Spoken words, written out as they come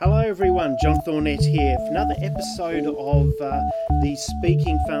everyone, John Thornett here for another episode of the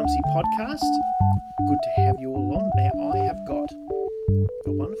Speaking Pharmacy podcast. Good to have you all on. Now, I have got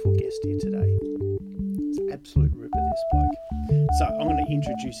a wonderful guest here today. It's an absolute ripper, this bloke. So I'm going to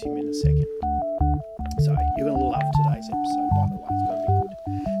introduce him in a second. So you're going to love today's episode, by the way. It's going to be good.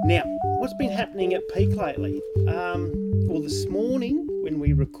 Now, what's been happening at Peak lately? Well, this morning when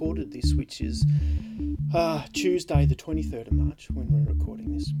we recorded this, which is Tuesday the 23rd of March when we're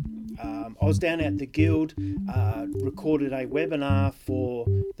recording this, I was down at the Guild, recorded a webinar for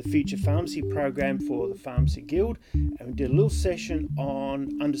the Future Pharmacy program for the Pharmacy Guild, and we did a little session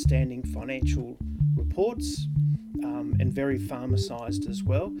on understanding financial reports, and very pharmacised as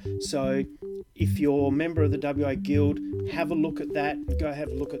well. So if you're a member of the WA Guild, have a look at that. Go have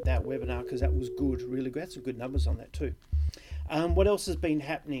a look at that webinar because that was good, really good. Had some good numbers on that too. What else has been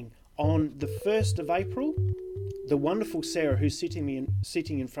happening? On the 1st of April, the wonderful Sarah, who's sitting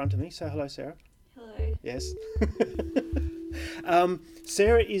in front of me. Say hello, Sarah. Hello. Yes.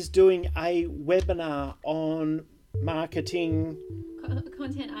 Sarah is doing a webinar on marketing.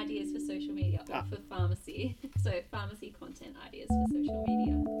 Content ideas for social media, or for pharmacy. So pharmacy content ideas for social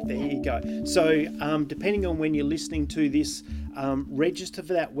media. There you go. So depending on when you're listening to this, register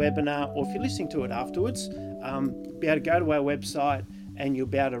for that webinar, or if you're listening to it afterwards, be able to go to our website and you'll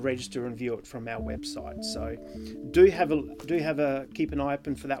be able to register and view it from our website. So keep an eye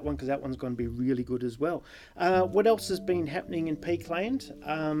open for that one because that one's going to be really good as well. What else has been happening in Peakland?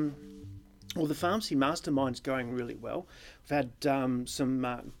 Well, the Pharmacy Mastermind's going really well. We've had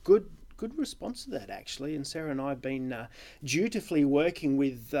some good response to that, actually, and Sarah and I have been dutifully working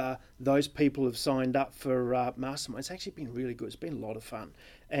with those people who've signed up for Mastermind. It's actually been really good. It's been a lot of fun,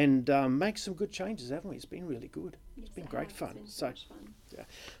 and make some good changes, haven't we? It's been really good. It's been great fun. So much fun. Yeah.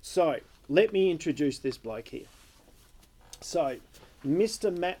 So let me introduce this bloke here. So,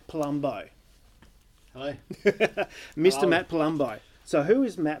 Mr. Matt Palumbo. Hello. Mr. Hello. Matt Palumbo. So who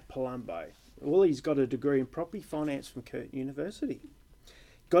is Matt Palumbo? Well, he's got a degree in property finance from Curtin University.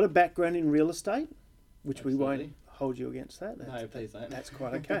 Got a background in real estate, which Absolutely. We won't hold you against that. No, please don't. That's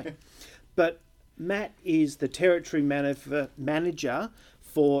quite okay. But Matt is the territory manager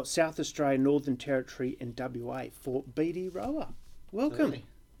for South Australia, Northern Territory and WA for BD Rower. Welcome. Absolutely.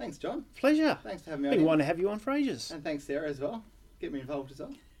 Thanks, John. Pleasure. Thanks for having me Been on. wanting to have you on for ages. And thanks, Sarah, as well. Get me involved as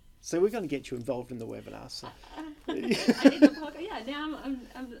well. So we're going to get you involved in the webinar. So. I did the podcast. Yeah, now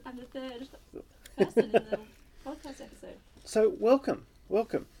I'm the third person in the podcast episode. So welcome.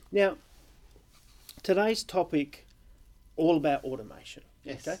 Now, today's topic, all about automation.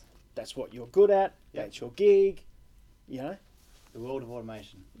 Yes. Okay? That's what you're good at. Yep. That's your gig. You know. The world of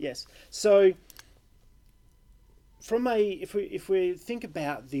automation. Yes. So, if we think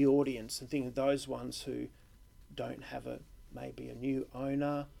about the audience and think of those ones who don't have maybe a new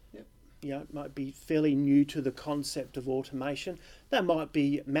owner. Yep. You know, might be fairly new to the concept of automation. That might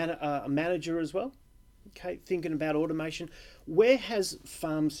be a manager as well. Okay, thinking about automation. Where has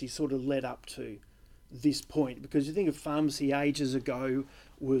pharmacy sort of led up to this point? Because you think of pharmacy ages ago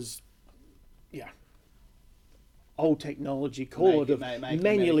was, old technology called of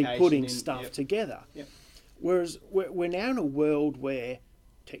manually putting stuff together. Yep. Whereas we're now in a world where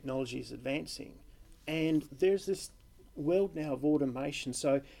technology is advancing and there's this world now of automation.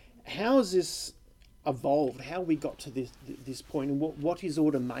 So how has this evolved? How we got to this point, and what is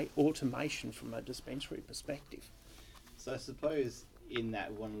automation from a dispensary perspective? So I suppose in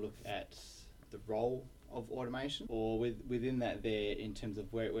that we want to look at the role of automation, or within that there in terms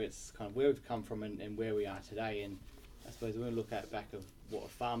of where it's kind of where we've come from and where we are today. And I suppose when we look at back of what a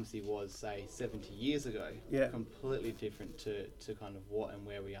pharmacy was, say 70 years ago, completely different to kind of what and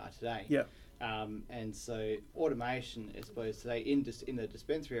where we are today. Yeah. And so automation, I suppose today in the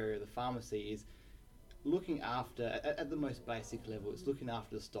dispensary area of the pharmacy is looking after, at the most basic level, it's looking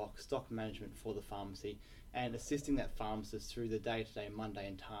after the stock management for the pharmacy and assisting that pharmacist through the day-to-day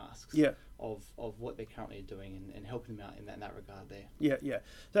mundane tasks of what they're currently doing and helping them out in that regard there. Yeah.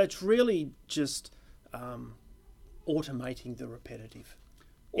 So it's really just automating the repetitive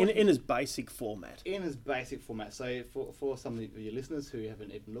in as basic format. So for some of your listeners who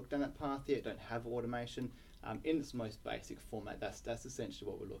haven't even looked down that path yet, don't have automation, in its most basic format, that's essentially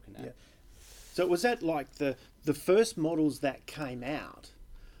what we're looking at. Yeah. So was that like the first models that came out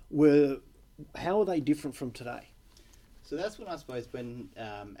how are they different from today? So that's when I suppose when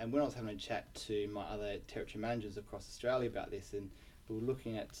I was having a chat to my other territory managers across Australia about this, and we were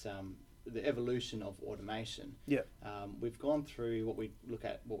looking at the evolution of automation. Yeah. We've gone through what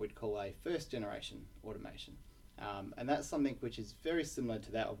we'd call a first generation automation. And that's something which is very similar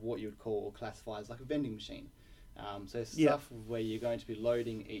to that of what you would call or classify as like a vending machine. So Yeah. stuff where you're going to be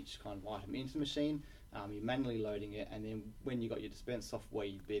loading each kind of item into the machine, you're manually loading it, and then when you got your dispense software,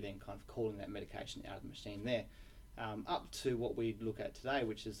 you'd be then kind of calling that medication out of the machine there. Up to what we look at today,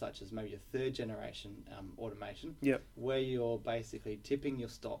 which is such as maybe a third generation automation, Yep. where you're basically tipping your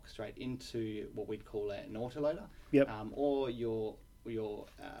stock straight into what we'd call an autoloader, Yep. or you're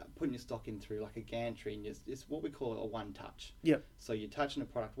putting your stock in through like a gantry, and it's what we call a one touch. Yep. So you're touching a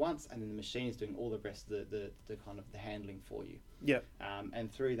product once, and then the machine is doing all the rest of the kind of the handling for you. Yep.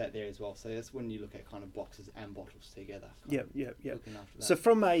 And through that there as well. So that's when you look at kind of boxes and bottles together. Yep. Yep. Yep. Looking after that. So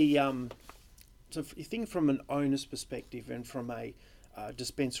from a so if you think from an owner's perspective and from a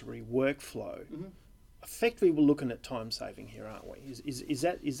dispensary workflow, effectively we're looking at time saving here, aren't we? Is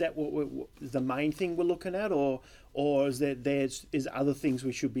that what the main thing we're looking at, or is there's other things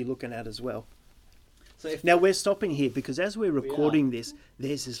we should be looking at as well? So if Now we're stopping here because as we're recording this,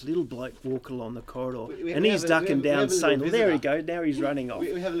 there's this little bloke walking along the corridor, and he's ducking down, saying, "Well, there he goes. Now he's running off."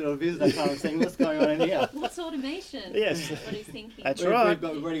 we have a little visitor kind of saying, "What's going on in here?" What's automation? Yes. What he's thinking. That's We've right.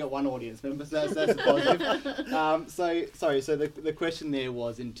 already got one audience member, so that's a positive. So the question there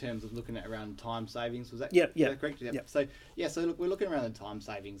was in terms of looking at around time savings. Was that, Yep, is yep, that correct? yep. So look, we're looking around the time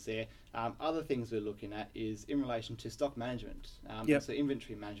savings there. Other things we're looking at is in relation to stock management. Yep. So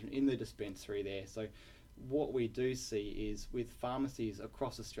inventory management in the dispensary there. So what we do see is with pharmacies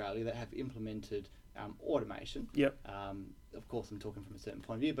across Australia that have implemented automation. Yep. Of course, I'm talking from a certain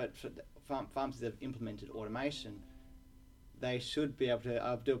point of view, but for pharmacies that have implemented automation, they should be able to.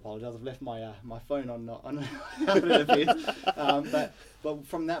 I do apologise. I've left my my phone on a bit. But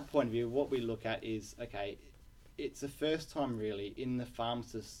from that point of view, what we look at is it's the first time really in the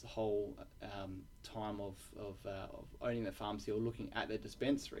pharmacist's whole time of owning the pharmacy or looking at their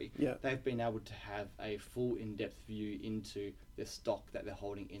dispensary, Yeah. they've been able to have a full in-depth view into the stock that they're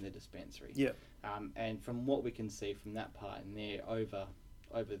holding in the dispensary. Yeah. And from what we can see from that part in there over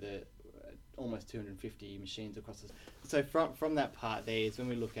the almost 250 machines across this. So from that part there is when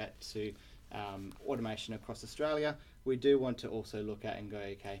we look at to automation across Australia, we do want to also look at and go,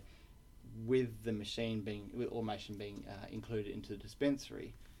 okay, with automation being included into the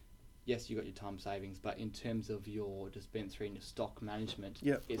dispensary, yes, you got your time savings, but in terms of your dispensary and your stock management,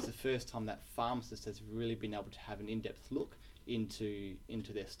 Yep. it's the first time that pharmacist has really been able to have an in-depth look into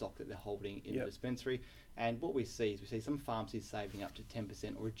their stock that they're holding in Yep. the dispensary. And what we see is some pharmacies saving up to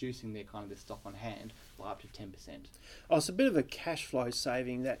 10% or reducing their stock on hand by up to 10%. Oh, it's a bit of a cash flow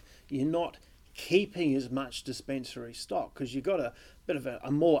saving that you're not keeping as much dispensary stock because you've got a bit of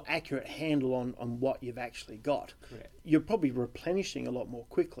a more accurate handle on what you've actually got. Correct. You're probably replenishing a lot more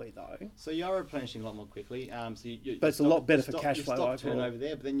quickly though. So you are replenishing a lot more quickly. But it's a lot better for cash flow your overall. stock turnover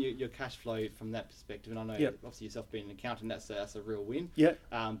there, but then your cash flow from that perspective, and I know Yep. obviously yourself being an accountant, that's a real win. Yeah.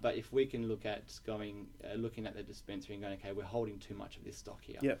 But if we can look at looking at the dispensary and going, okay, we're holding too much of this stock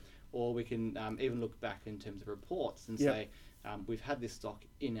here. Yep. Or we can even look back in terms of reports and Yep. say, we've had this stock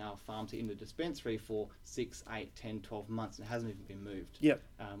in our pharmacy, in the dispensary for 6, 8, 10, 12 months and it hasn't even been moved. Yep.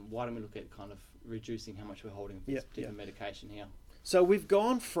 Why don't we look at kind of reducing how much we're holding of this Yep, particular yep. medication here? So we've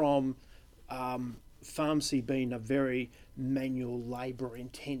gone from pharmacy being a very manual, labour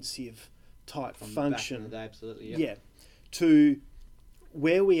intensive type From function. back in the day, absolutely, Yeah. To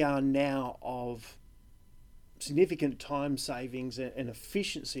where we are now of significant time savings and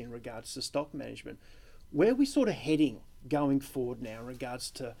efficiency in regards to stock management. Where are we sort of heading going forward now in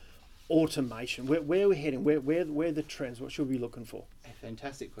regards to automation? Where are we heading? Where are the trends? What should we be looking for? A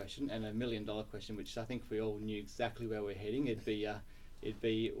fantastic question and $1 million question, which I think if we all knew exactly where we're heading, it'd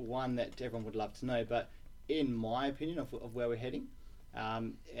be one that everyone would love to know. But in my opinion of where we're heading,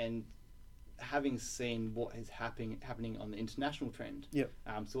 and having seen what is happening on the international trend, Yep.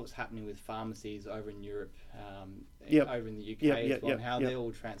 so what's happening with pharmacies over in Europe, Yep. over in the UK Yep, as yep, well, yep, and how yep. they're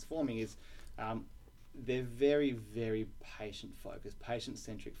all transforming is. They're very, very patient-focused,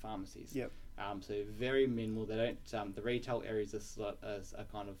 patient-centric pharmacies. Yep. So very minimal. They don't. The retail areas are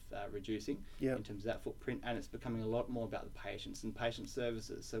kind of reducing Yep. in terms of that footprint, and it's becoming a lot more about the patients and patient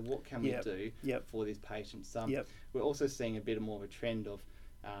services. So what can Yep. we do Yep. for these patients? Yep. We're also seeing a bit more of a trend of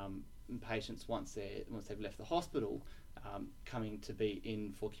patients once they've left the hospital. Coming to be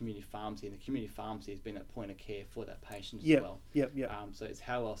in for community pharmacy, and the community pharmacy has been that point of care for that patient as Yep. well. Yep. Yep. So it's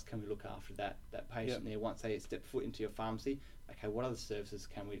how else can we look after that patient there once they step foot into your pharmacy? Okay, what other services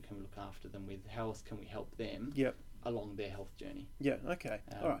can we look after them with? How else can we help them Yep. along their health journey? Yeah. Okay.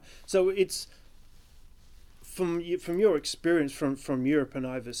 All right. So it's from your experience from Europe and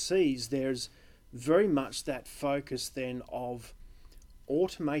overseas. There's very much that focus then of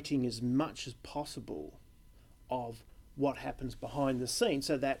automating as much as possible of what happens behind the scenes,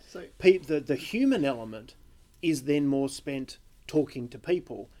 so that the human element is then more spent talking to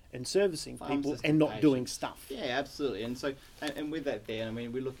people and servicing people Pharmacists and not patients. doing stuff. Yeah, absolutely. And so, and with that there, I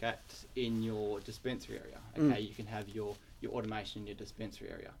mean, we look at in your dispensary area, okay, you can have your automation in your dispensary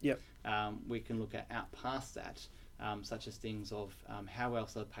area. Yep. We can look at out past that, such as things of how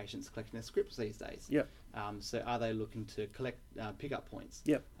else are patients collecting their scripts these days. Yep. So are they looking to collect pick-up points,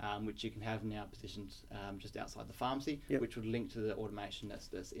 Yep. which you can have now positioned just outside the pharmacy, Yep. which would link to the automation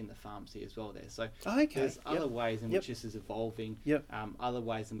that's in the pharmacy as well there. So Okay. there's other ways in Yep. which this is evolving, Yep. other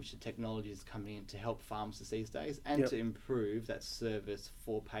ways in which the technology is coming in to help pharmacists these days and Yep. to improve that service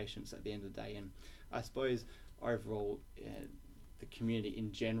for patients at the end of the day. And I suppose overall, the community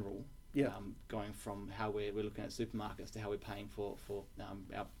in general, Yeah. going from how we're looking at supermarkets to how we're paying for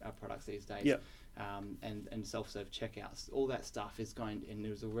our products these days, Yeah. and self-serve checkouts, all that stuff is going and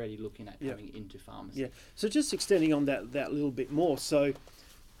is already looking at Yeah. coming into pharmacy. Yeah. So just extending on that little bit more. So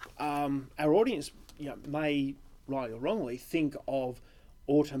our audience, may rightly or wrongly think of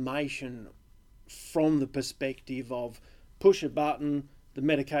automation from the perspective of push a button, the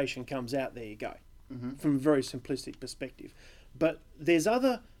medication comes out, there you go. Mm-hmm. From a very simplistic perspective. But there's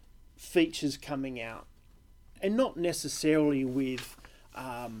other features coming out, and not necessarily with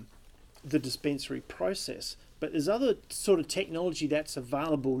the dispensary process, but there's other sort of technology that's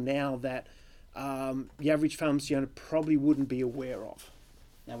available now that the average pharmacy owner probably wouldn't be aware of.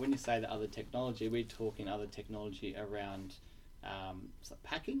 Now, when you say the other technology, we're talking other technology around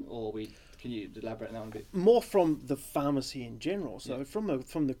packing, or can you elaborate on that one a bit? More from the pharmacy in general. So Yeah.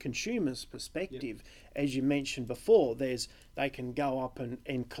 from the consumer's perspective, as you mentioned before, they can go up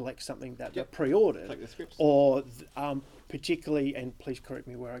and collect something that Yep. they pre-ordered, Collect the scripts. or particularly, and please correct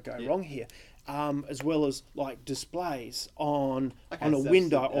me where I go Yeah. wrong here, as well as like displays on Okay, a so that's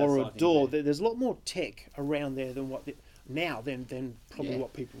window the or a outside thing door. there. There's a lot more tech around there than than probably Yeah.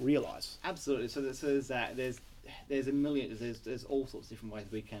 what people realise. Absolutely. So there's that. There's a million. There's all sorts of different ways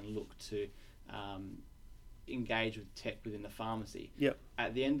we can look to engage with tech within the pharmacy. Yep.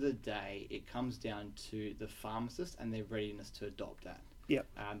 At the end of the day, it comes down to the pharmacist and their readiness to adopt that. Yep.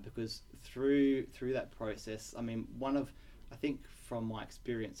 Because through that process, I mean, I think from my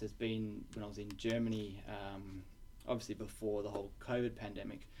experience has been when I was in Germany, obviously before the whole COVID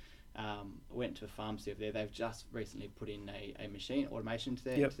pandemic. I went to a pharmacy over there. They've just recently put in a machine automation to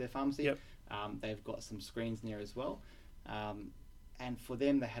their pharmacy. Yep. They've got some screens in there as well. And for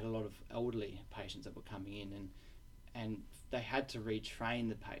them, they had a lot of elderly patients that were coming in, and they had to retrain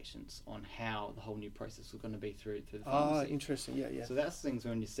the patients on how the whole new process was going to be through the pharmacy. Interesting. Yeah. So that's things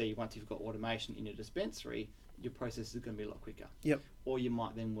when you see once you've got automation in your dispensary, your process is going to be a lot quicker. Yep. Or you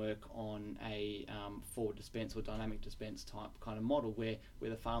might then work on a forward dispense or dynamic dispense type kind of model where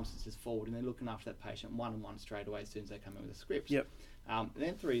the pharmacist is forward and they're looking after that patient one-on-one straight away as soon as they come in with a script. Yep. And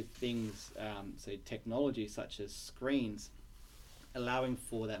then through things, so technology such as screens, allowing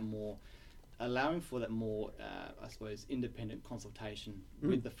for that more, I suppose, independent consultation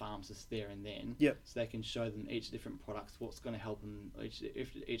with the pharmacist there and then. Yep. So they can show them each different products, what's going to help them,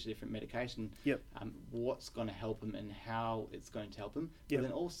 each different medication, Yep. what's going to help them and how it's going to help them. Yep. But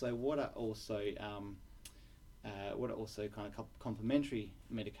then also what are also kind of complementary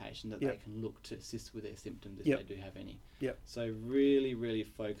medication that Yep. they can look to assist with their symptoms if Yep. they do have any. Yep. So really, really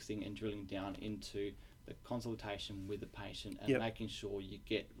focusing and drilling down into the consultation with the patient and Yep. making sure you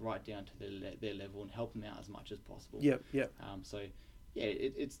get right down to their level and help them out as much as possible. Yep. So yeah,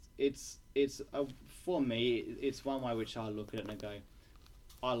 for me, it's one way which I look at it and I go,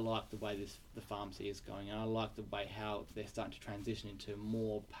 I like the way the pharmacy is going, and I like the way how they're starting to transition into a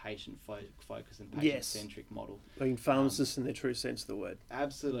more patient focused and patient centric model. Being pharmacists in the true sense of the word.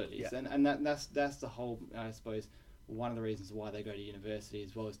 Absolutely, Yeah. and that's the whole. I suppose one of the reasons why they go to university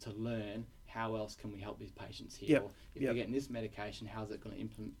as well is to learn how else can we help these patients here. Yep. Or if Yep. they're getting this medication, how's it going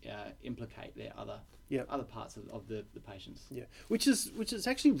to implicate their other parts of the patients. Yeah, which is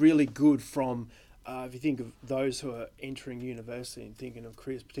actually really good from if you think of those who are entering university and thinking of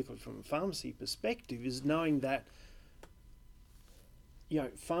careers, particularly from a pharmacy perspective, is knowing that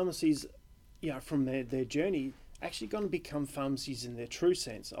pharmacies, from their journey, actually going to become pharmacies in their true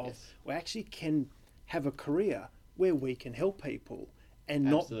sense of we actually can have a career where we can help people and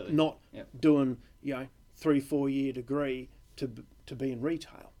Absolutely. not Yep. doing 3-4 year degree to be in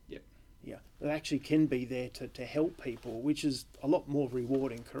retail. Yep. Yeah, it actually can be there to help people, which is a lot more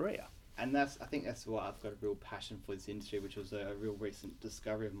rewarding career. And I think that's why I've got a real passion for this industry, which was a real recent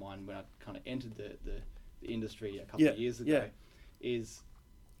discovery of mine when I kind of entered the industry a couple of years ago, is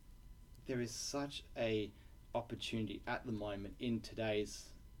there is such a opportunity at the moment in today's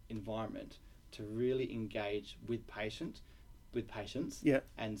environment to really engage with patients with patients Yeah.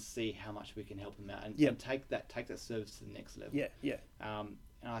 and see how much we can help them out and, Yeah. and take that service to the next level. Yeah. Yeah. And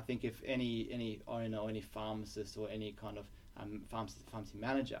I think if any owner or any pharmacist or any kind of pharmacy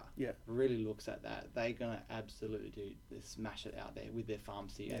manager Yeah. really looks at that, they're going to absolutely smash it out there with their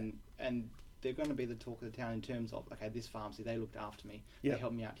pharmacy. Yeah. And they're going to be the talk of the town in terms of, okay, this pharmacy, they looked after me. Yeah. They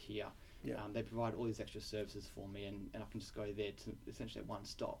helped me out here. Yeah. They provide all these extra services for me, and I can just go there to essentially at one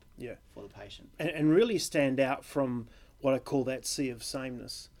stop Yeah. for the patient. And really stand out from what I call that sea of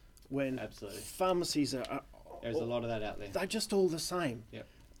sameness, when Absolutely. pharmacies are There's a lot of that out there. they're just all the same. Yep.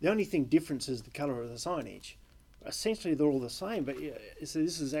 The only thing difference is the colour of the signage. Essentially, they're all the same. But yeah, so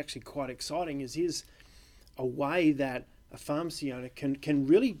this is actually quite exciting. Here's a way that a pharmacy owner can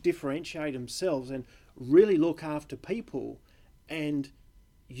really differentiate themselves and really look after people, and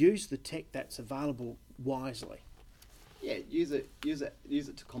use the tech that's available wisely. Yeah, use it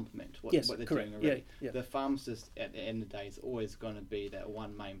to complement what Yes, they're correct. doing already. Yeah, yeah. The pharmacist at the end of the day is always going to be that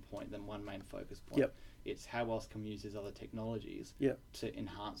one main point, then one main focus point. Yep. It's how else can we use these other technologies Yep. to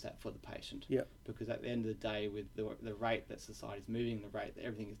enhance that for the patient. Yep. Because at the end of the day, with the rate that society's moving, the rate that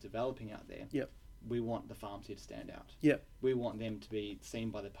everything is developing out there, Yep. we want the pharmacy to stand out. Yep. We want them to be seen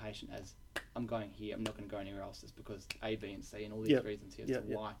by the patient as, I'm going here, I'm not going to go anywhere else. It's because A, B, and C, and all these Yep. reasons here Yep. as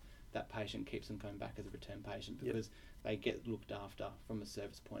to why that patient keeps them coming back as a return patient, Yep. because they get looked after from a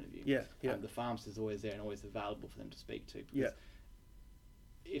service point of view. Yeah, yeah. The pharmacist is always there and always available for them to speak to. Because Yeah.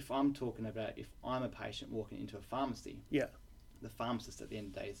 if I'm talking about, if I'm a patient walking into a pharmacy, Yeah. the pharmacist at the end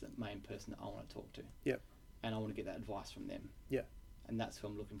of the day is the main person that I want to talk to. Yeah. And I want to get that advice from them. Yeah. And that's who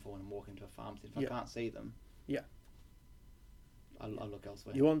I'm looking for when I'm walking into a pharmacy. If Yeah. I can't see them, Yeah. I look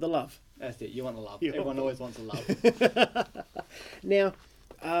elsewhere. You want the love. That's it. You want the love. You Everyone want always wants the love. Now,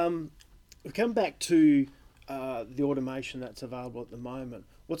 we come back to the automation that's available at the moment.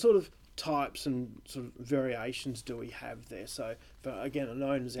 What sort of types and sort of variations do we have there? So, for again, an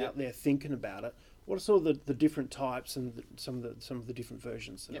owner's Yep. out there thinking about it. What are sort of the different types and some of the different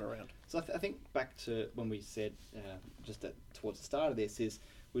versions that Yep. are around? So I think back to when we said towards the start of this is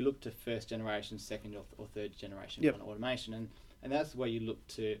we look to first generation, second or third generation Yep. kind of automation, and that's where you look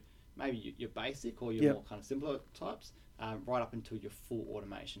to maybe your basic or your Yep. more kind of simpler types, right up until your full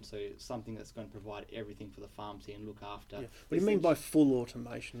automation. So something that's going to provide everything for the pharmacy and look after. Yeah. What do you mean by full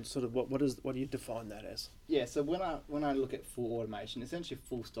automation? Sort of what do you define that as? Yeah, so when I look at full automation, essentially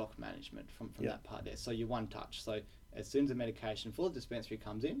full stock management from Yep. that part there. So you're one touch. So as soon as the medication for the dispensary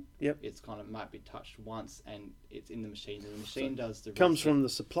comes in, Yep. it's kind of might be touched once and it's in the machine. And the machine does the Comes reset. from the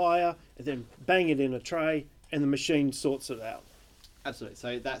supplier, and then bang it in a tray, and the machine sorts it out. Absolutely.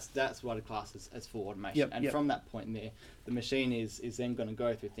 So that's what a class is as full automation. Yep, And yep. from that point there, the machine is then going to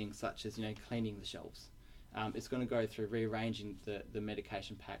go through things such as cleaning the shelves. It's going to go through rearranging the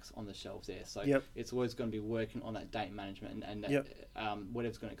medication packs on the shelves there. So Yep. it's always going to be working on that date management and that, Yep.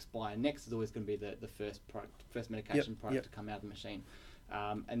 whatever's going to expire next is always going to be the first medication product yep. to come out of the machine.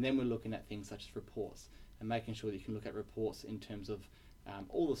 And then we're looking at things such as reports and making sure that you can look at reports in terms of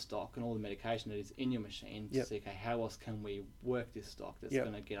all the stock and all the medication that is in your machine to Yep. see, okay, how else can we work this stock that's Yep.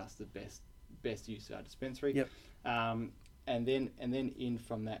 going to get us the best use of our dispensary. Yep. And then in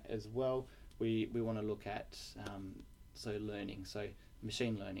from that as well, we want to look at learning, so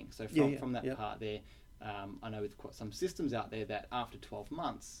machine learning. So from that Yep. part there, I know with quite some systems out there that after 12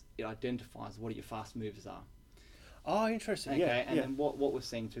 months, it identifies what your fast movers are. Oh, interesting. Okay, Yeah. and yeah. then what we're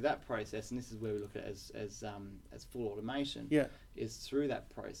seeing through that process, and this is where we look at it as full automation, Yeah. is through that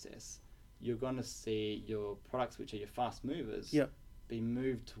process, you're going to see your products, which are your fast movers, Yep. be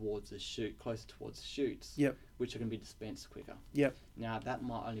moved towards the chute, closer towards the chutes, Yep. which are going to be dispensed quicker. Yep. Now, that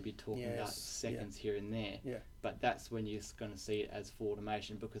might only be talking about Yes, seconds here and there, Yeah. but that's when you're going to see it as full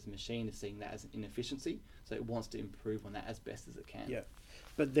automation because the machine is seeing that as an inefficiency, so it wants to improve on that as best as it can. Yeah.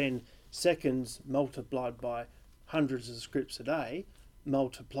 But then seconds multiplied by hundreds of scripts a day,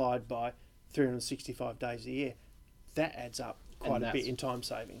 multiplied by 365 days a year, that adds up quite a bit that's- in time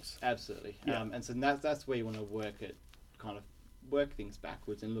savings. Absolutely. Yeah. And so that's where you want to work things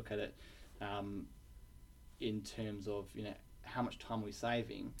backwards and look at it in terms of how much time we're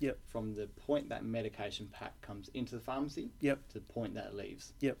saving Yep. from the point that medication pack comes into the pharmacy Yep. to the point that it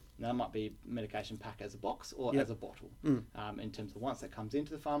leaves. Yep. Now, that might be medication pack as a box or Yep. as a bottle. Mm. In terms of once that comes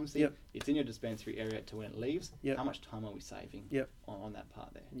into the pharmacy, Yep. it's in your dispensary area to when it leaves. Yep. How much time are we saving Yep. on that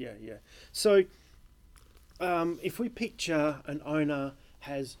part there? Yeah, yeah. So, if we picture an owner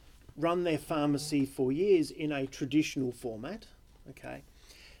has run their pharmacy for years in a traditional format, okay,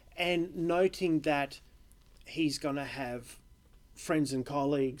 and noting that he's going to have friends and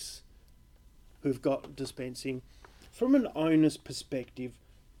colleagues who've got dispensing, from an owner's perspective,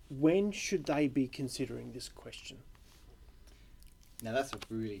 when should they be considering this question? Now that's a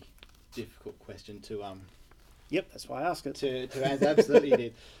really difficult question to Yep, that's why I asked it. to answer. Absolutely you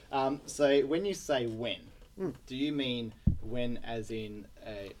did. So when you say when, do you mean when as in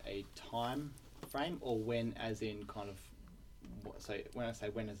a time frame, or when as in kind of so when I say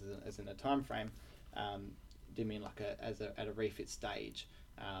when as in a time frame, do you mean like at a refit stage?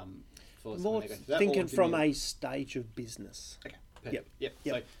 For More when they go through that, thinking or do you from mean- a stage of business. Okay. Perfect. Yep.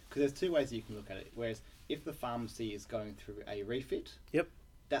 Yep. So, because there's two ways you can look at it. Whereas if the pharmacy is going through a refit, Yep.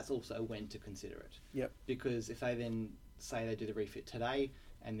 that's also when to consider it. Yep. Because if they then say they do the refit today,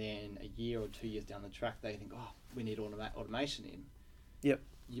 and then a year or 2 years down the track they think, oh, we need automation in. Yep.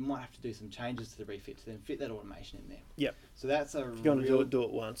 You might have to do some changes to the refit to then fit that automation in there. Yep. So that's a If you're going to do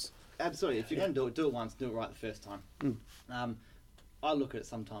it once. Absolutely. If you're going to do it once, do it right the first time. Mm. I look at it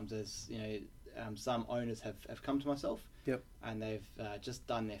sometimes as, some owners have come to myself. Yep. And they've just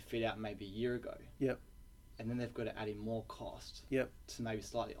done their fit out maybe a year ago. Yep. And then they've got to add in more cost. Yep. To maybe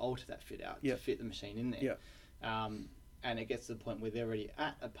slightly alter that fit out Yep. to fit the machine in there. Yep. And it gets to the point where they're already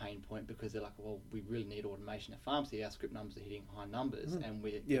at a pain point because they're like, well, we really need automation at pharmacy. Our script numbers are hitting high numbers, and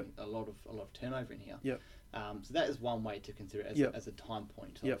we're getting a lot of turnover in here. Yep. So that is one way to consider it as a time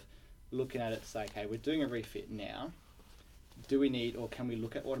point of looking at it to say, okay, we're doing a refit now. Do we need, or can we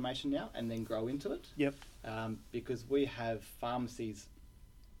look at automation now and then grow into it? Yep. Because we have pharmacies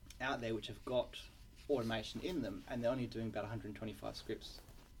out there which have got automation in them, and they're only doing about 125 scripts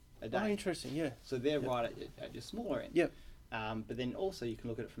a day. Oh, interesting. Yeah. So they're right at your smaller end. Yep. But then also you can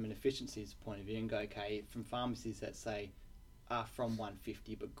look at it from an efficiencies point of view and go, okay, from pharmacies that say are from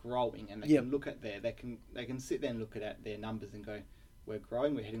 150 but growing, and they can look at they can sit there and look at their numbers and go, we're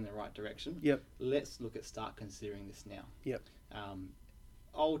growing, we're heading in the right direction. Yep. Let's start considering this now. Yep.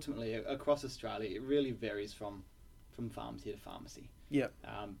 Ultimately, across Australia, it really varies from pharmacy to pharmacy. Yep.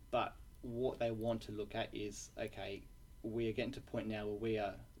 But what they want to look at is, okay, we are getting to a point now where we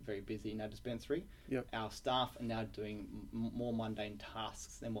are very busy in our dispensary. Yep. Our staff are now doing more mundane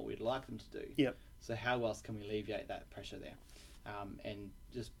tasks than what we'd like them to do. Yep. So how else can we alleviate that pressure there? And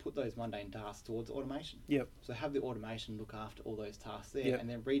just put those mundane tasks towards automation. Yep. So have the automation look after all those tasks there, Yep. and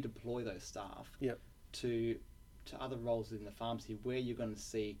then redeploy those staff to other roles in the pharmacy where you're going to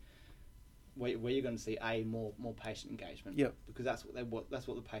see where you're going to see more patient engagement. Yep. Because that's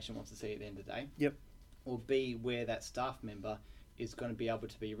what the patient wants to see at the end of the day. Yep. Or B, where that staff member is going to be able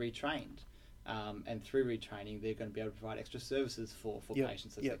to be retrained. And through retraining, they're going to be able to provide extra services for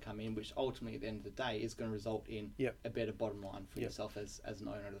patients as they come in, which ultimately at the end of the day is going to result in a better bottom line for yourself as an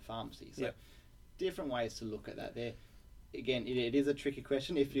owner of the pharmacy. So different ways to look at that. There, again, it is a tricky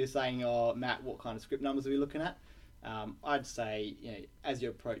question. If you're saying, oh, Matt, what kind of script numbers are we looking at? I'd say, as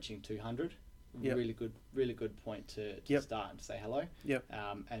you're approaching 200, really good point to start and to say hello.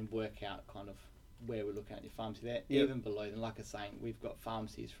 And work out kind of where we're looking at your pharmacy there. Even below, then, like I was saying, we've got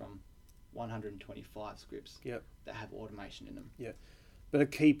pharmacies from 125 scripts that have automation in them. But a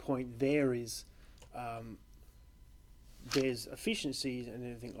key point there is there's efficiencies and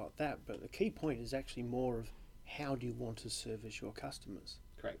everything like that, but the key point is actually more of how do you want to service your customers.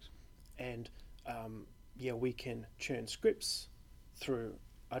 Correct. And we can churn scripts through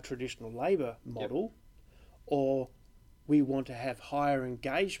a traditional labour model, or we want to have higher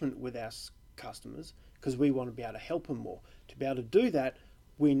engagement with our customers because we want to be able to help them more. To be able to do that,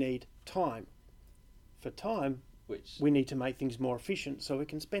 we need time. For time, we need to make things more efficient so we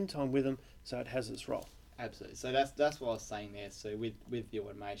can spend time with them so it has its role. Absolutely. So that's what I was saying there. So with the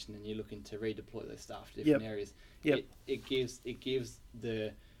automation, and you're looking to redeploy those staff to different areas, it gives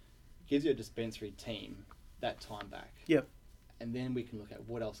your dispensary team that time back. And then we can look at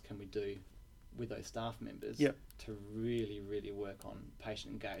what else can we do with those staff members to really, really work on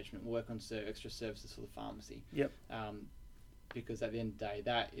patient engagement, work on extra services for the pharmacy. Because at the end of the day,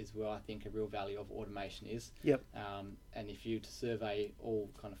 that is where I think a real value of automation is. And if you to survey all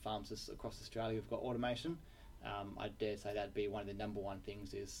kind of pharmacists across Australia who've got automation, I dare say that'd be one of the number one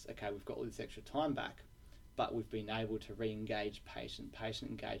things is, okay, we've got all this extra time back, but we've been able to re-engage patient.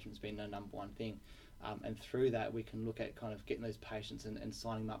 Patient engagement's been the number one thing. And through that, we can look at kind of getting those patients and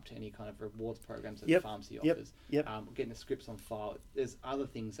signing them up to any kind of rewards programs that the pharmacy offers. Getting the scripts on file. There's other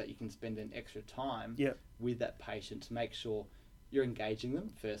things that you can spend an extra time with that patient to make sure you're engaging them,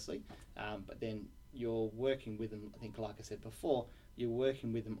 firstly, but then you're working with them, I think, like I said before, you're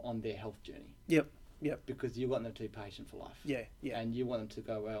working with them on their health journey. Because you want them to be patient for life. And you want them to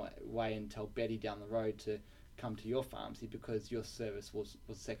go away and tell Betty down the road to come to your pharmacy because your service was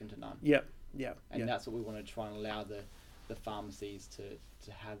second to none. And that's what we want to try and allow the pharmacies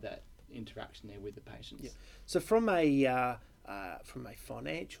to have that interaction there with the patients. So from a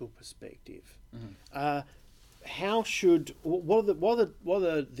financial perspective, how should what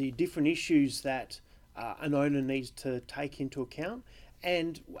are the different issues that an owner needs to take into account,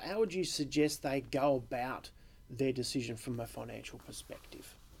 and how would you suggest they go about their decision from a financial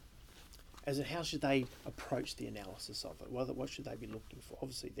perspective? As in, how should they approach the analysis of it? What should they be looking for?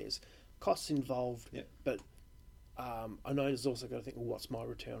 Obviously, there's costs involved, Yep. but an owner's also got to think, well, what's my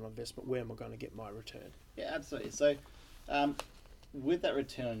return on investment? Where am I going to get my return? Yeah, absolutely. So, with that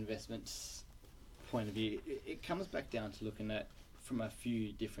return on investment point of view, it comes back down to looking at from a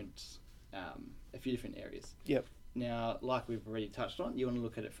few different areas. Yep. Now, like we've already touched on, you want to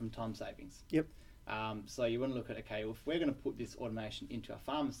look at it from time savings. Yep. So you want to look at, okay, well, if we're going to put this automation into our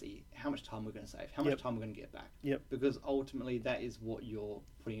pharmacy, how much time we're going to save, how much Yep. time we're going to get back. Yep. Because ultimately that is what you're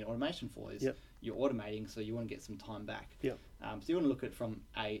putting in automation for, is Yep. you're automating, so you want to get some time back. Yep. So you want to look at it from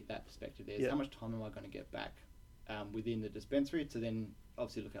that perspective there. Is Yep. how much time am I going to get back within the dispensary to then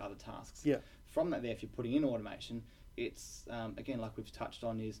obviously look at other tasks. Yeah. From that there, if you're putting in automation, it's, again, like we've touched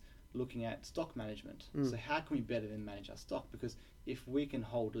on, is looking at stock management. So how can we better than manage our stock? Because if we can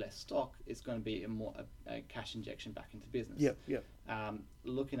hold less stock, it's going to be a cash injection back into business. Yep. Yep.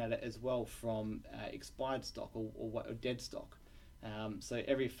 Looking at it as well from expired stock or dead stock. So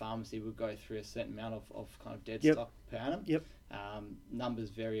every pharmacy will go through a certain amount of kind of dead Yep. stock per annum. Yep. Numbers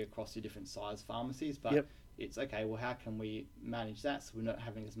vary across the different size pharmacies, but Yep. it's okay. Well, how can we manage that so we're not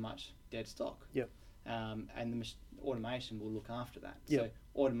having as much dead stock? Yep. And the automation will look after that. Yep.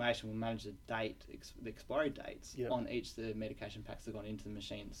 So automation will manage the the expiry dates Yep. on each of the medication packs that have gone into the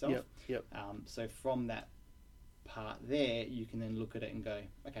machine itself. Yep. Yep. So from that part there, you can then look at it and go,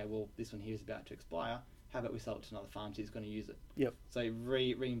 okay, well, this one here is about to expire. How about we sell it to another pharmacy who's going to use it? Yep. So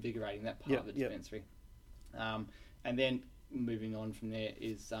reinvigorating that part Yep. of the Yep. dispensary. And then moving on from there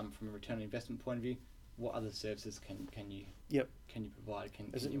is from a return on investment point of view, what other services can you Yep. can you provide? Can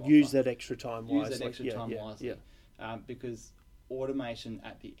As you use offer? that extra time Use wisely. that extra time yeah, wisely. Yeah. Because automation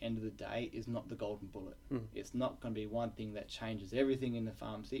at the end of the day is not the golden bullet. It's not going to be one thing that changes everything in the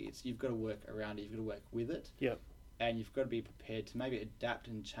pharmacy. You've got to work around it. You've got to work with it. Yep. And you've got to be prepared to maybe adapt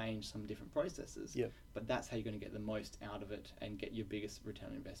and change some different processes. Yep. But that's how you're going to get the most out of it and get your biggest return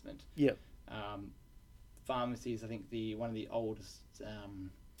on investment. Yep. Pharmacies, I think one of the oldest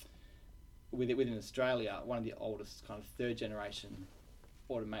within Australia, one of the oldest kind of third generation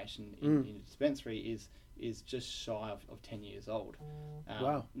automation in a dispensary is just shy of 10 years old.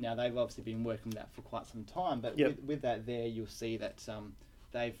 Wow. Now they've obviously been working with that for quite some time, but Yep. with that there, you'll see that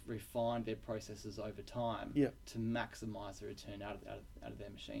they've refined their processes over time Yep. to maximise the return out of their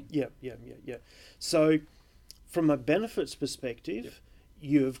machine. Yeah. So, from a benefits perspective,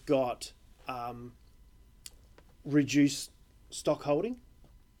 you've got reduced stock holding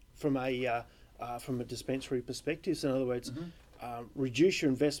from a dispensary perspective. So, in other words, reduce your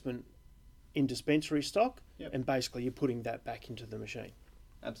investment in dispensary stock, Yep. and basically you're putting that back into the machine.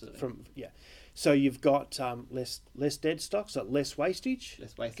 Absolutely. So you've got less dead stock, so less wastage.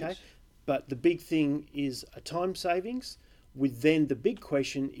 Less wastage. But the big thing is a time savings. With then the big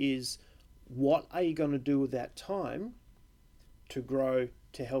question is, what are you going to do with that time to grow,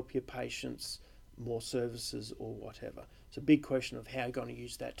 to help your patients, more services or whatever? It's a big question of how you're going to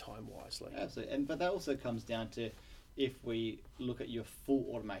use that time wisely. Absolutely, but that also comes down to if we look at your full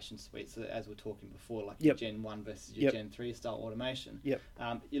automation suite, so as we're talking before, like your Yep. Gen 1 versus your Yep. Gen 3 style automation, Yep.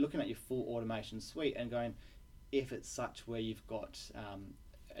 You're looking at your full automation suite and going, if it's such where you've got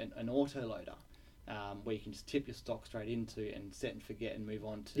an auto loader, where you can just tip your stock straight into and set and forget and move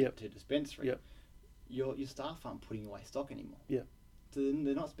on to, Yep. to dispensary, Yep. your staff aren't putting away stock anymore. Yeah. So then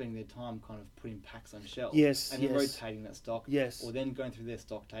they're not spending their time kind of putting packs on shelves Yes, and then yes. rotating that stock, Yes. or then going through their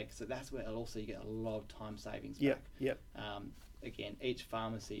stock take. So that's where also you get a lot of time savings Yep. back. Yep. Again, each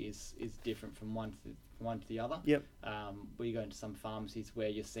pharmacy is different from one to the other. Yep. We go into some pharmacies where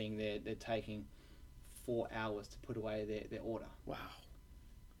you're seeing they're taking 4 hours to put away their order, Wow.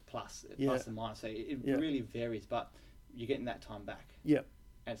 plus Yeah. and minus. So it Yeah. really varies, but you're getting that time back. Yep.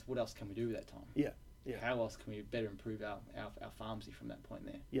 And it's what else can we do with that time? Yeah. Yeah. How else can we better improve our pharmacy from that point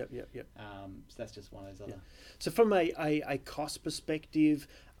there? Yep. So that's just one of those other. So from a cost perspective,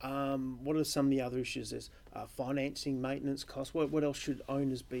 what are some of the other issues? There's financing, maintenance costs. What else should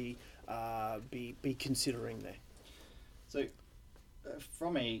owners be considering there? So if you're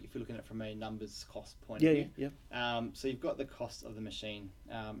looking at it from a numbers cost point Yeah, of view, yeah. So you've got the cost of the machine.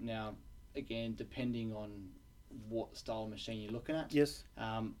 Now, again, depending on what style of machine you're looking at. Yes.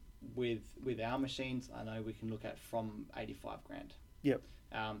 With our machines, I know we can look at from 85 grand. Yep.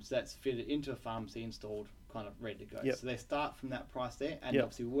 So that's fitted into a pharmacy, installed, kind of ready to go. Yep. So they start from that price there, and Yep.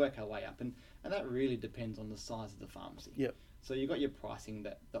 obviously we work our way up, and that really depends on the size of the pharmacy. Yep. So you've got your pricing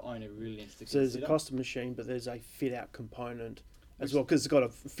that the owner really needs to So consider. there's a cost of machine, but there's a fit out component as Which- well, because it's got to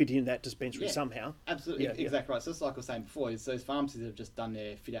fit in that dispensary Yeah. somehow. Absolutely, Yeah, yeah. exactly right. So it's like I was saying before, is those pharmacies that have just done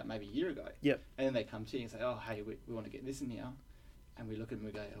their fit out maybe a year ago, Yep. and then they come to you and say, oh, hey, we want to get this in here, and we look at them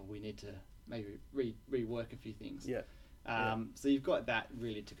and we go, oh, we need to maybe rework a few things. Yeah. So you've got that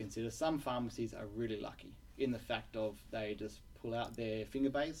really to consider. Some pharmacies are really lucky in the fact of they just pull out their finger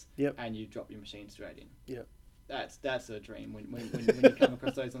base Yep. and you drop your machine straight in. Yep. That's a dream when you come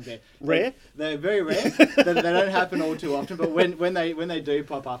across those ones there. Rare? They're very rare. they don't happen all too often, but when they do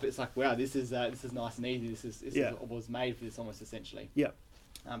pop up, it's like, wow, this is nice and easy. This is was made for this almost essentially. Yeah.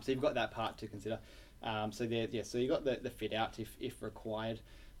 So you've got that part to consider. So you've got the fit out if required.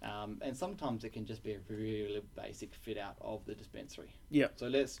 And sometimes it can just be a really basic fit out of the dispensary. Yeah. So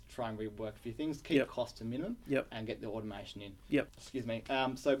let's try and rework a few things, keep Yep. cost to minimum, Yep. and get the automation in. Yep. Excuse me.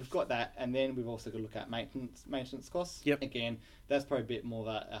 So we've got that, and then we've also got to look at maintenance costs. Yep. Again, that's probably a bit more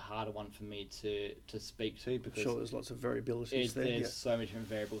of a harder one for me to speak to because Sure, there's lots of variabilities there. there's Yeah. so many different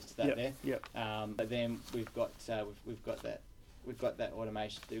variables to that Yep. there. Yep. But then we've got that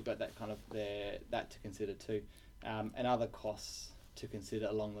automation. We've got that kind of that to consider too, and other costs to consider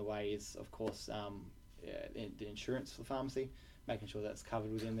along the way is, of course, the insurance for the pharmacy, making sure that's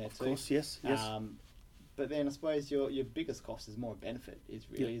covered within there too. Of course, yes. But then I suppose your biggest cost is more benefit.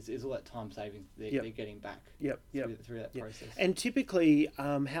 Is all that time savings they're getting back. Yep. Through that Yep. process. And typically,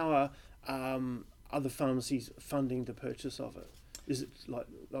 how are other pharmacies funding the purchase of it? Is it like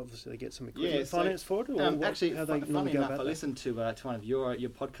obviously they get some equipment finance for it, or actually, how they funny normally go enough, about I that? listened to one of your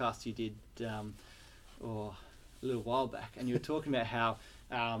podcasts you did a little while back, and you were talking about how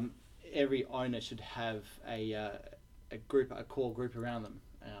every owner should have a core group around them.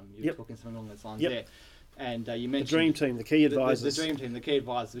 You were talking something along those lines there, and you The mentioned dream team, the key advisors. the dream team, the key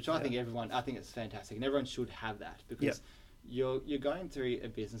advisors, which I think it's fantastic, and everyone should have that because you're going through a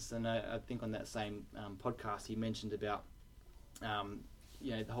business, and I think on that same podcast he mentioned about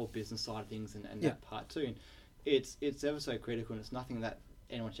the whole business side of things and that part too. And it's ever so critical, and it's nothing that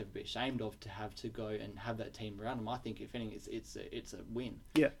anyone should ever be ashamed of to have to go and have that team around them. I think if anything, it's a win.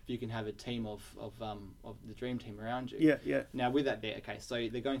 Yeah. If you can have a team of the dream team around you. Yeah, yeah. Now with that there, okay, so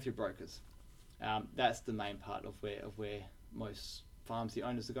they're going through brokers. That's the main part of where most pharmacy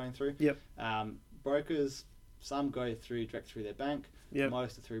owners are going through. Yep. Brokers, some go direct through their bank. Yep.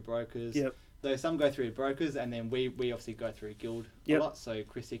 Most are through brokers. Yep. Though some go through brokers, and then we obviously go through a guild a lot. So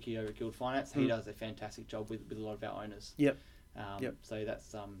Chris Hickey over at Guild Finance, he does a fantastic job with a lot of our owners. Yep. So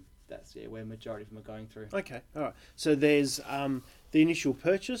that's where majority of them are going through. Okay, all right. So there's the initial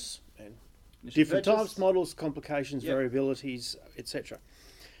purchase and different types, models, complications, variabilities, etc.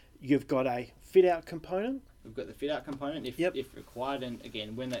 You've got a fit out component. We've got the fit out component if required, and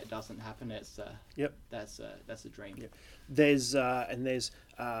again when that doesn't happen, that's a dream. Yep. There's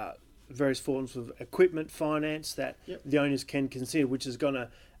various forms of equipment finance that the owners can consider, which is going to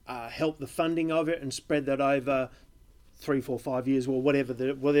help the funding of it and spread that over 3, 4, 5 years, or whatever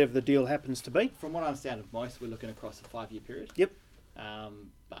the deal happens to be. From what I understand of most, we're looking across a 5-year period. Yep.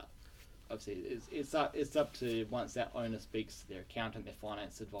 But obviously, it's up to once that owner speaks to their accountant, their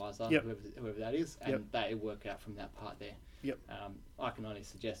finance advisor, whoever that is, and they work out from that part there. Yep. I can only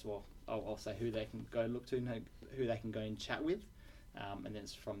suggest, I'll say who they can go look to, who they can go and chat with, and then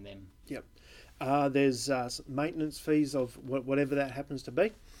it's from them. Yep. There's maintenance fees of whatever that happens to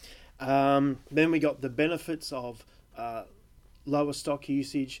be. Then we got the benefits of lower stock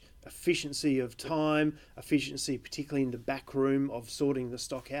usage, efficiency of time, efficiency particularly in the back room of sorting the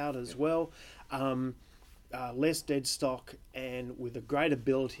stock out as well, less dead stock, and with a great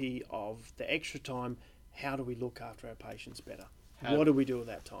ability of the extra time, how do we look after our patients better? What do we do with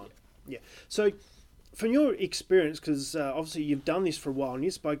that time? Yeah. So from your experience, because obviously you've done this for a while and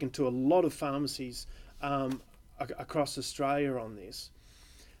you've spoken to a lot of pharmacies across Australia on this,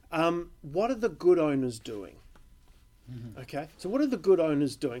 what are the good owners doing? Okay, so what are the good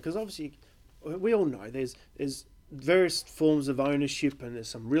owners doing? Because obviously, we all know there's various forms of ownership, and there's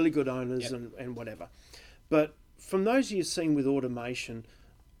some really good owners and whatever. But from those you've seen with automation,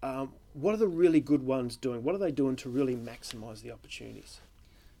 what are the really good ones doing? What are they doing to really maximise the opportunities?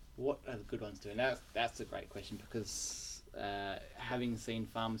 What are the good ones doing? That's a great question, because having seen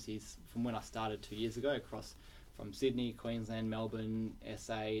pharmacies from when I started 2 years ago across from Sydney, Queensland, Melbourne,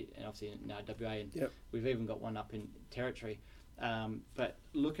 SA, and obviously now WA, and we've even got one up in Territory. But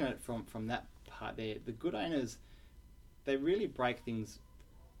looking at it from that part there, the good owners, they really break things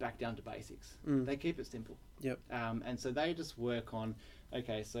back down to basics. They keep it simple. Yep. And so they just work on,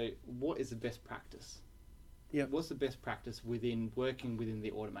 okay, so what is the best practice? Yep. What's the best practice within working within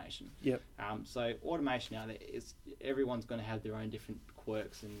the automation? Yep. So automation now is everyone's going to have their own different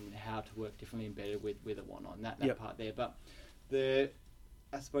quirks and how to work differently embedded with and whatnot. That Yep. part there, but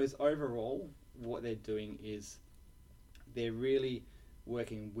I suppose overall what they're doing is they're really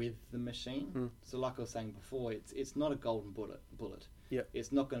working with the machine. So like I was saying before, it's not a golden bullet. Yep.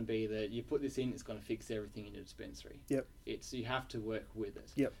 It's not going to be that you put this in, it's going to fix everything in your dispensary. Yep. You have to work with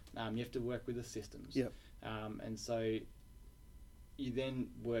it. Yep. You have to work with the systems. Yep. And so you then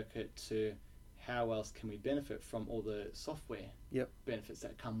work it to how else can we benefit from all the software Yep. benefits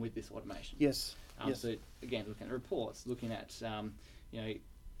that come with this automation. Yes. Yes. So again, looking at reports, looking at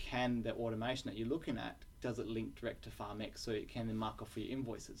can the automation that you're looking at, does it link direct to FarmX so it can then mark off for your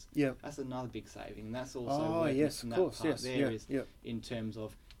invoices? Yeah. That's another big saving. That's also Oh, working yes, from of that course. part Yes. there Yeah. is Yeah. in terms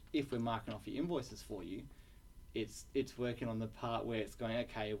of if we're marking off your invoices for you, it's working on the part where it's going,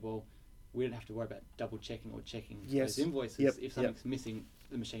 okay, well, we don't have to worry about double checking or checking Yes. those invoices. Yep. If something's missing,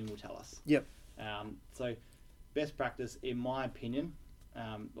 the machine will tell us. Yep. So best practice, in my opinion,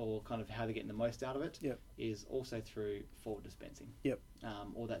 or kind of how they're getting the most out of it, Yep. is also through forward dispensing. Yep.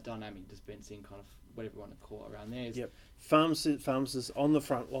 Or that dynamic dispensing, kind of whatever you want to call it around there. Is Yep. Pharmacists on the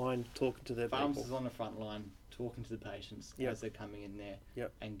front line talking to their pharmacists people. on the front line talking to the patients Yep. as they're coming in there,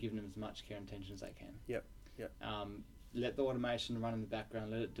 Yep. and giving them as much care and attention as they can. Yep. Yep. Let the automation run in the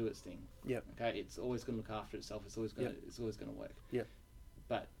background. Let it do its thing. Yep. Okay. It's always going to look after itself. It's always going. Yep. It's always going to work. Yep.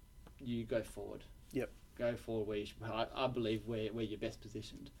 But you go forward. Yep. Go forward where you should. I believe where you're best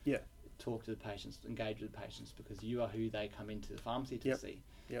positioned. Yeah. Talk to the patients, engage with the patients, because you are who they come into the pharmacy to Yep. see.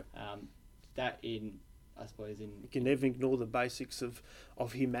 Yep. I suppose You can never ignore the basics of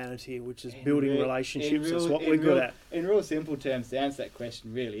humanity, which is in building real- relationships. in That's real- what in we're good real- at. In real simple terms, to answer that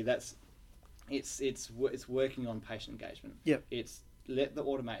question, really, it's working on patient engagement. Yep. It's let the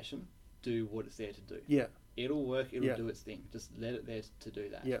automation do what it's there to do. Yeah. It'll work. It'll Yeah. do its thing. Just let it there to do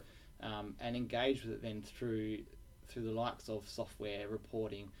that. Yeah. And engage with it then through the likes of software,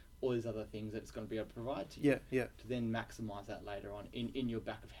 reporting, all these other things that it's going to be able to provide to you. Yeah. Yeah. To then maximise that later on in your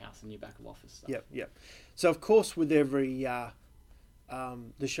back of house and your back of office stuff. Yep, yep. So of course, with every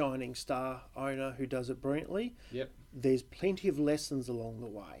the shining star owner who does it brilliantly, Yep. there's plenty of lessons along the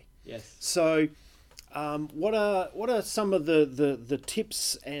way. Yes. So, what are some of the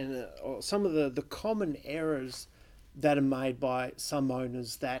tips and or some of the common errors that are made by some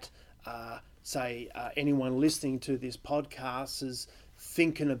owners that say anyone listening to this podcast is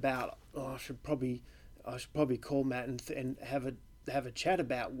thinking about, I should probably call Matt and have a chat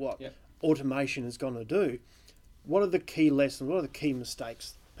about what Yep. automation is going to do. What are the key lessons? What are the key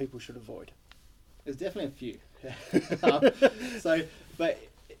mistakes people should avoid? There's definitely a few. But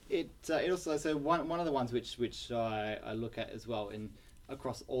it also, so one of the ones which I look at as well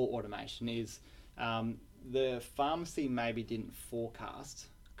across all automation is the pharmacy maybe didn't forecast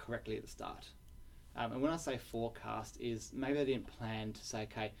correctly at the start. And when I say forecast, is maybe they didn't plan to say,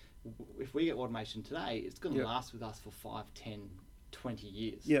 okay, if we get automation today, it's going to Yep. last with us for 5, 10, 20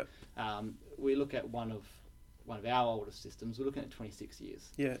 years. Yeah, We look at one of our older systems, we're looking at 26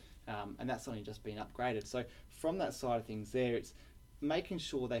 years. yeah, And that's only just been upgraded. So from that side of things there, it's making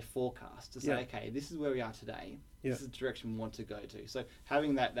sure they forecast to say, Yeah. okay, this is where we are today. Yeah. This is the direction we want to go to. So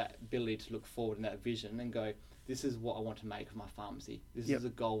having that ability to look forward and that vision and go, this is what I want to make of my pharmacy. This Yep. is a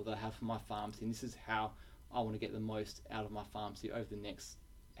goal that I have for my pharmacy, and this is how I want to get the most out of my pharmacy over the next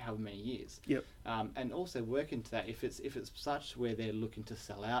however many years. Yep. And also work into that if it's such where they're looking to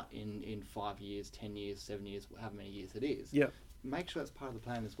sell out in 5 years, 10 years, 7 years, however many years it is. yeah, Make sure that's part of the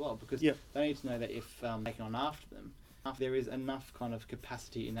plan as well, because Yep. they need to know that if taking on after them, if there is enough kind of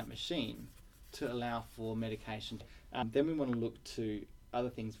capacity in that machine to allow for medication. Then we want to look to other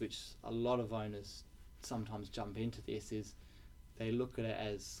things which a lot of owners sometimes jump into this is they look at it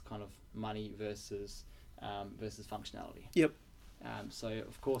as kind of money versus functionality. Yep. So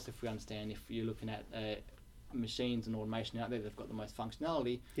of course, if we understand, if you're looking at machines and automation out there, they've got the most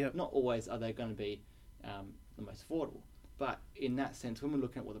functionality. Yep. Not always are they going to be the most affordable, but in that sense, when we're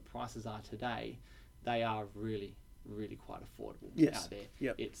looking at what the prices are today, they are really, really quite affordable Yes. out there.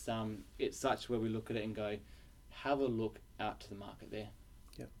 Yep. It's such where we look at it and go, have a look out to the market there.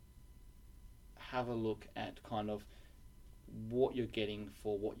 Yep. Have a look at kind of what you're getting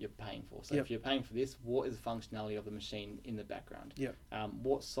for what you're paying for. So Yep. if you're paying for this, what is the functionality of the machine in the background? Yep.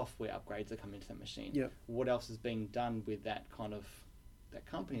 What software upgrades are coming into that machine? Yep. What else is being done with that kind of that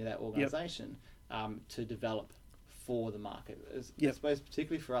company, that organisation, to develop for the market? I Yep. suppose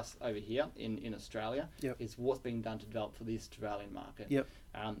particularly for us over here in Australia, Yep. is what's being done to develop for the Australian market. Yep.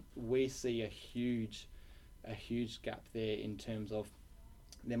 We see a huge gap there in terms of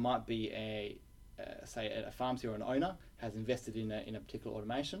there might be say a pharmacy or an owner has invested in a particular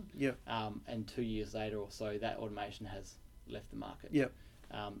automation, Yep. And 2 years later or so, that automation has left the market. Yep.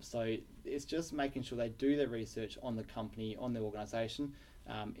 So it's just making sure they do their research on the company, on the organisation,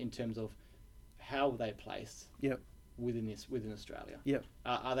 in terms of how they placed Yep. within Australia. Yep.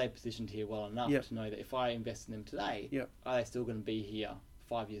 Are they positioned here well enough Yep. to know that if I invest in them today, Yep. are they still going to be here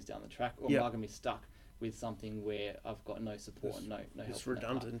 5 years down the track, or Yep. am I going to be stuck with something where I've got no support and no help? It's from that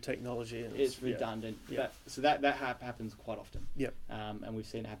part? redundant technology. And It's redundant. Yep. So that happens quite often. Yep. And we've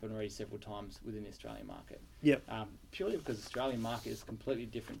seen it happen already several times within the Australian market. Yep. Purely because the Australian market is completely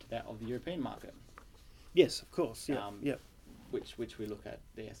different to that of the European market. Yes, of course. Yeah. Yep. Which we look at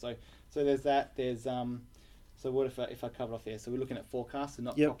there. So there's that. There's So what if I cover off there? So we're looking at forecasts and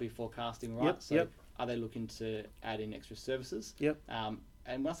not Yep. properly forecasting, right? Yep. So Yep. are they looking to add in extra services? Yep.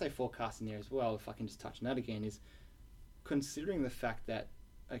 And when I say forecasting there as well, if I can just touch on that again, is considering the fact that,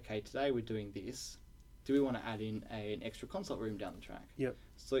 okay, today we're doing this, do we want to add in an extra consult room down the track? Yep.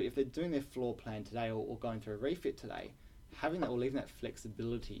 So if they're doing their floor plan today or going through a refit today, having that or leaving that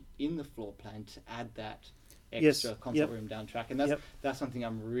flexibility in the floor plan to add that extra Yes. consult Yep. room down track. And that's Yep. that's something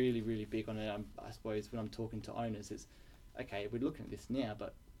I'm really, really big on. And I suppose when I'm talking to owners, it's, okay, we're looking at this now,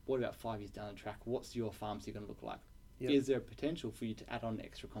 but what about 5 years down the track? What's your pharmacy going to look like? Yep. Is there a potential for you to add on an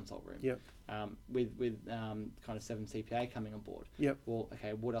extra consult room? Yep. With kind of 7 CPA coming on board. Yep. Well,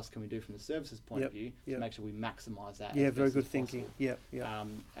 okay, what else can we do from the services point of Yep. view to Yep. make sure we maximise that? Yeah, as very best good as thinking. possible? Yeah, yeah.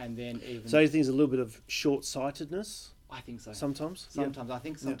 And then even So you think there's a little bit of short-sightedness I think so. sometimes? Sometimes I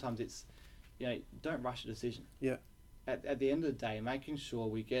think sometimes it's, don't rush a decision. Yeah. At the end of the day, making sure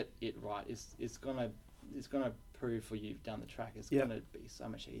we get it right is gonna prove for you down the track. It's Yeah. gonna be so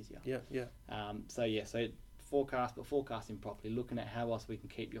much easier. Yeah, yeah. So forecasting properly, looking at how else we can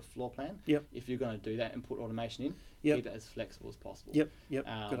keep your floor plan. Yep. If you're going to do that and put automation in, Yep. keep it as flexible as possible. Yep, yep.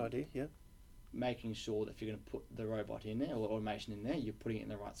 Good Um, idea, yeah. Making sure that if you're going to put the robot in there or automation in there, you're putting it in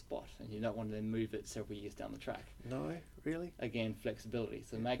the right spot, and you don't want to then move it several years down the track. No, really? Again, flexibility.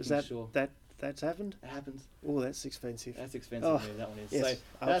 So making Is that, sure that's happened? it happens. Oh, that's expensive. That's expensive. Oh, Move, that one is. yes.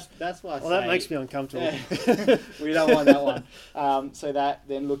 So that's why I say. Well, that makes me uncomfortable. We don't want that one. So that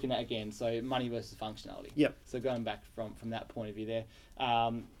then looking at again, so money versus functionality. Yep. So going back from that point of view there,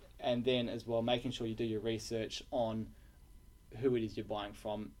 and then as well making sure you do your research on who it is you're buying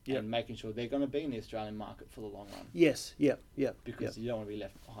from, Yep. and making sure they're going to be in the Australian market for the long run, Yes, yep, yep. because you don't want to be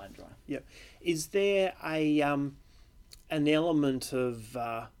left behind dry. Yep. Is there an element of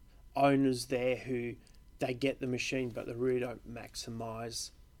owners there who they get the machine but they really don't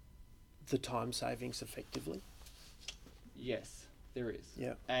maximise the time savings effectively? Yes, there is.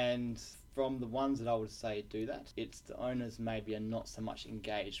 Yeah. And from the ones that I would say do that, it's the owners maybe are not so much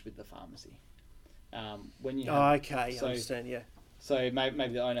engaged with the pharmacy. When you have, Okay, so- I understand, yeah. So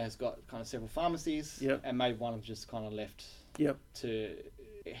maybe the owner has got kind of several pharmacies, Yep. and maybe one of them just kind of left Yep. to.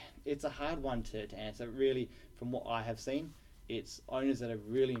 It's a hard one to answer. Really, from what I have seen, it's owners that are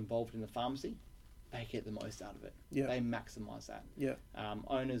really involved in the pharmacy. They get the most out of it. Yeah. They maximise that. Yeah.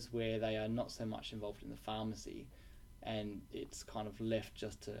 Owners where they are not so much involved in the pharmacy, and it's kind of left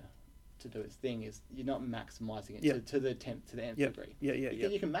just to do its thing, is you're not maximising it Yeah. to the nth Yeah. degree. Yeah, yeah, yeah.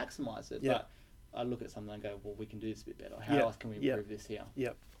 You can maximise it, Yeah. but I look at something and go, well, we can do this a bit better. How Yeah. else can we Yeah. improve this here?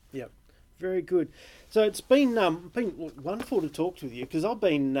 Yep, yep. Very good. So it's been wonderful to talk with you, because I've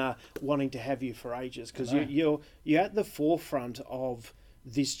been wanting to have you for ages, because I know. you're at the forefront of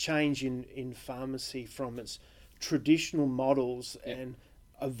this change in pharmacy from its traditional models Yep. and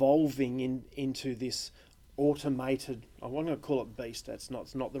evolving into this automated, I want to call it beast, it's not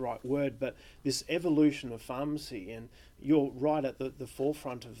the right word, but this evolution of pharmacy, and you're right at the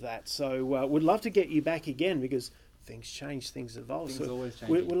forefront of that. So we'd love to get you back again, because things change, things evolve. Things So always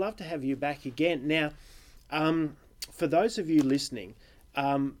we'd changing. love to have you back again. Now, for those of you listening,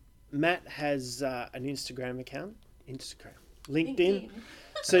 Matt has an Instagram account, LinkedIn.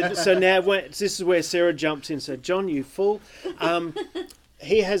 So now this is where Sarah jumps in. So John, you fool.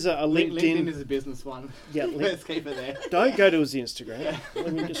 He has a LinkedIn. LinkedIn is a business one. Yeah, Let's keep it there. Don't go to his Instagram.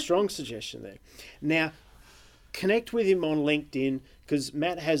 Let me get a strong suggestion there. Now, connect with him on LinkedIn, because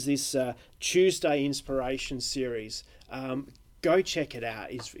Matt has this Tuesday Inspiration series. Go check it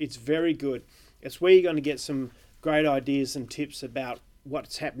out. It's very good. It's where you're going to get some great ideas and tips about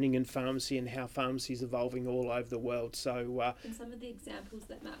what's happening in pharmacy and how pharmacy is evolving all over the world. So, And some of the examples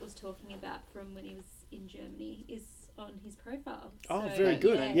that Matt was talking about from when he was in Germany is on his profile. Oh, So, very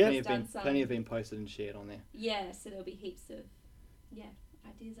good. Yeah. Plenty he's have, been, done some- plenty have been posted and shared on there. Yeah, so there'll be heaps of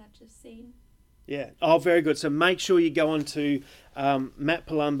ideas I've just seen. yeah. Oh, very good. So make sure you go on to Matt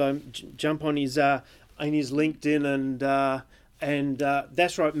Palumbo, jump on his LinkedIn, And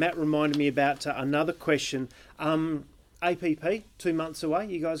that's right. Matt reminded me about another question. APP, 2 months away.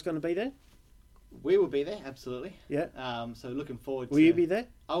 You guys going to be there? We will be there, absolutely. Yeah. So looking forward to... Will you be there?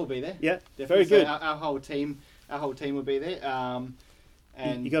 I will be there. Yeah, Definitely. very good. So our whole team will be there.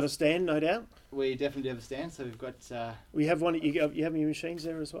 And you got a stand, no doubt. we definitely have a stand. So we've got... We have one. You have your machines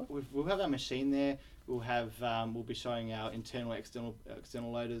there as well. we'll have our machine there. We'll be showing our internal, external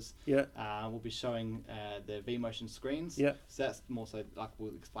loaders. Yeah. We'll be showing the vMotion screens. Yeah. So that's more so like we're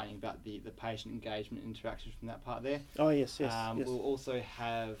explaining about the patient engagement interaction from that part there. Oh yes, yes. We'll also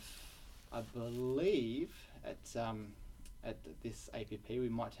have, I believe, at this APP we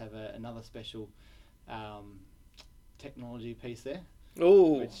might have another special technology piece there.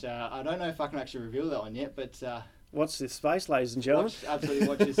 Oh, Which I don't know if I can actually reveal that one yet, but watch this space, ladies and gentlemen. absolutely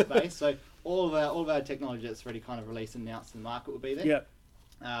watch this space. So all of our technology that's already kind of released and announced in the market will be there.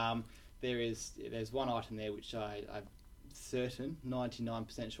 Yeah. There's one item there which I'm certain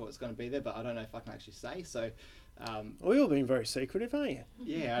 99% sure it's going to be there, but I don't know if I can actually say. So Well, you're being very secretive, aren't you?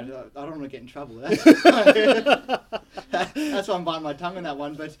 yeah, I don't want to get in trouble there. That's why I'm biting my tongue on that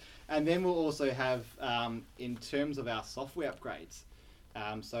one. And then we'll also have in terms of our software upgrades.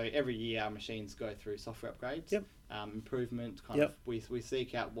 So every year our machines go through software upgrades, Yep. Improvement. Yep. We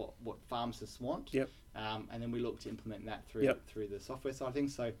seek out what pharmacists want, Yep. And then we look to implement that through Yep. through the software side of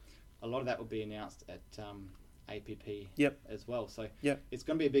things. So a lot of that will be announced at APP Yep. as well. So Yep. it's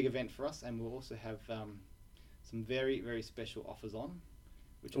going to be a big event for us, and we'll also have some very, very special offers on,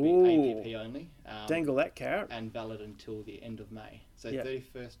 which will be Ooh. APP only. Dangle that carrot. And valid until the end of May. So Yeah.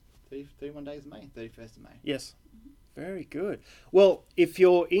 31 days of May, 31st of May. Yes. Very good. Well, if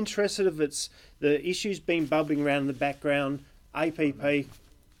you're interested, if it's the issue's been bubbling around in the background, APP,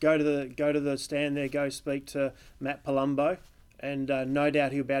 go to the stand there, go speak to Matt Palumbo, and no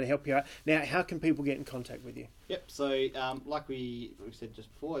doubt he'll be able to help you out. Now, how can people get in contact with you? Yep. So like we said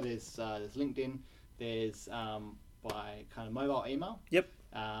just before, there's LinkedIn, there's by kind of mobile email. Yep.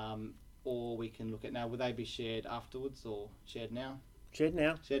 Or we can look at now. Will they be shared afterwards or shared now? Shared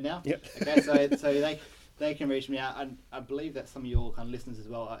now. Shared now. Yep. Okay. So they can reach me out, and I believe that some of your kind of listeners as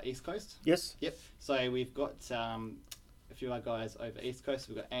well are East Coast. Yes. Yep. So we've got a few of our guys over East Coast.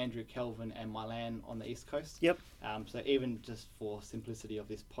 We've got Andrew, Kelvin, and Milan on the East Coast. Yep. So even just for simplicity of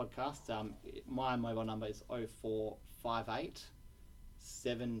this podcast, my mobile number is 0458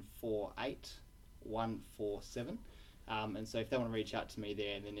 748 147. And so if they want to reach out to me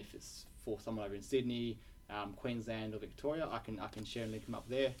there, and then if it's for someone over in Sydney, Queensland or Victoria, I can share and link them up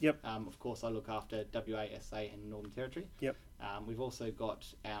there. Yep. Of course, I look after WA, SA and Northern Territory. Yep. We've also got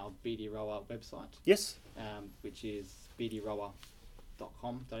our BD Rower website, Yes. which is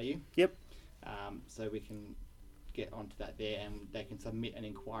bdrower.com.au. Yep. So we can get onto that there, and they can submit an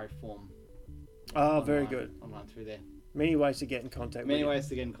inquiry form. Oh, very online- good. Online through there. Many ways to get in contact Many with ways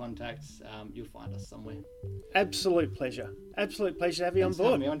to get in contact. You'll find us somewhere. you. Absolute pleasure. Absolute pleasure to have you Thanks for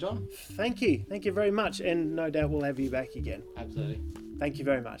on having board. me on, John. Thank you. Thank you very much. And no doubt we'll have you back again. Absolutely. Thank you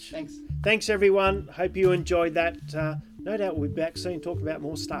very much. Thanks. Thanks, everyone. Hope you enjoyed that. No doubt we'll be back soon, talk about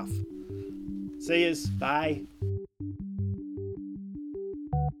more stuff. See yous. Bye.